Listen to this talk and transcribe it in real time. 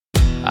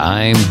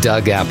I'm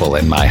Doug Apple,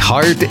 and my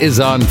heart is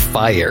on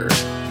fire.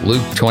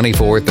 Luke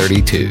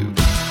 24:32.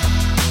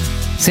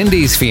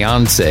 Cindy's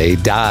fiance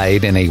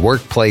died in a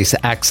workplace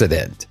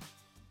accident.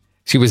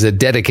 She was a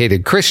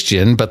dedicated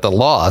Christian, but the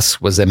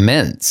loss was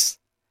immense.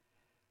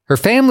 Her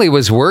family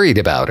was worried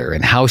about her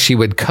and how she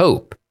would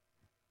cope.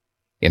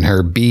 In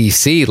her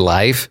BC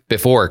life,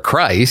 before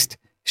Christ,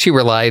 she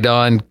relied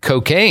on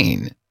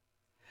cocaine.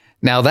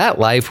 Now that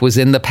life was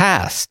in the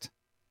past.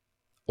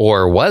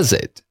 Or was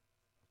it?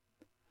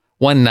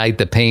 One night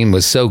the pain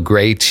was so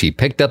great she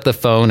picked up the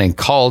phone and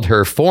called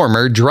her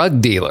former drug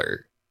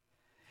dealer.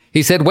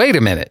 He said, "Wait a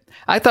minute.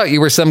 I thought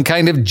you were some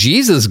kind of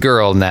Jesus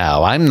girl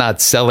now. I'm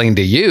not selling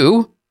to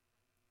you."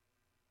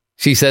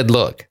 She said,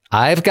 "Look,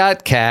 I've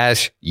got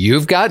cash.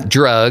 You've got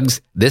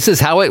drugs. This is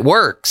how it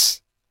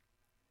works."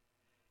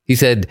 He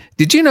said,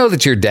 "Did you know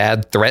that your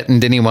dad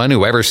threatened anyone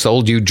who ever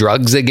sold you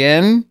drugs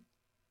again?"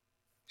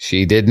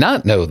 She did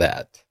not know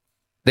that.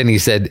 Then he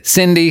said,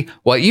 "Cindy,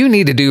 what you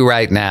need to do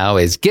right now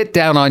is get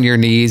down on your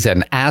knees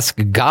and ask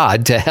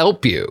God to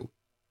help you."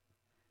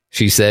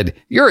 She said,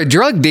 "You're a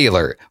drug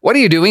dealer. What are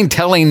you doing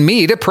telling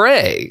me to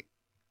pray?"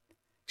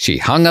 She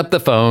hung up the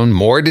phone,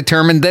 more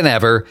determined than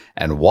ever,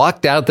 and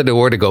walked out the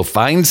door to go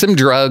find some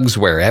drugs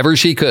wherever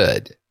she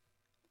could.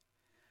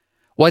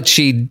 What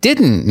she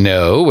didn't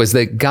know was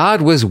that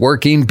God was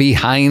working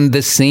behind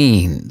the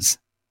scenes.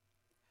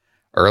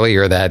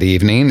 Earlier that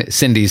evening,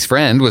 Cindy's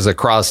friend was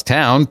across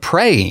town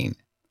praying.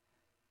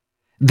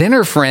 Then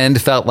her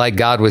friend felt like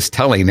God was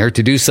telling her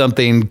to do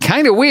something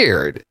kind of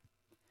weird.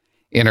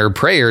 In her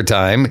prayer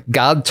time,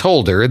 God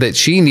told her that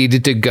she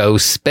needed to go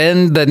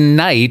spend the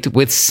night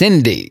with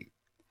Cindy.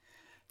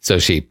 So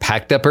she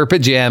packed up her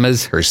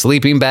pajamas, her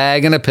sleeping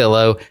bag, and a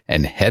pillow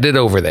and headed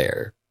over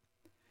there.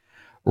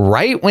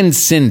 Right when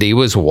Cindy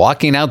was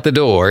walking out the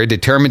door,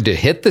 determined to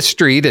hit the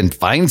street and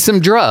find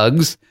some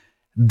drugs,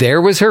 there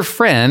was her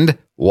friend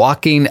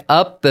walking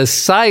up the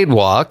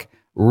sidewalk,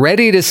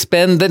 ready to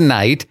spend the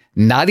night,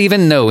 not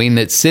even knowing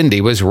that Cindy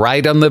was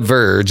right on the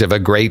verge of a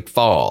great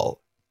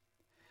fall.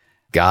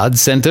 God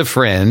sent a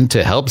friend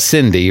to help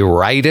Cindy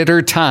right at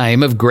her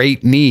time of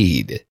great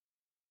need.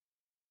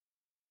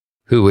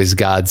 Who is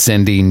God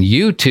sending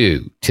you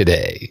to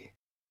today?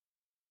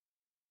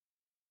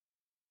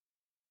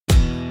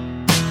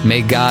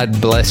 May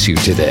God bless you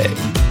today.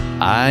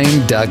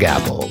 I'm Doug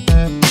Apple.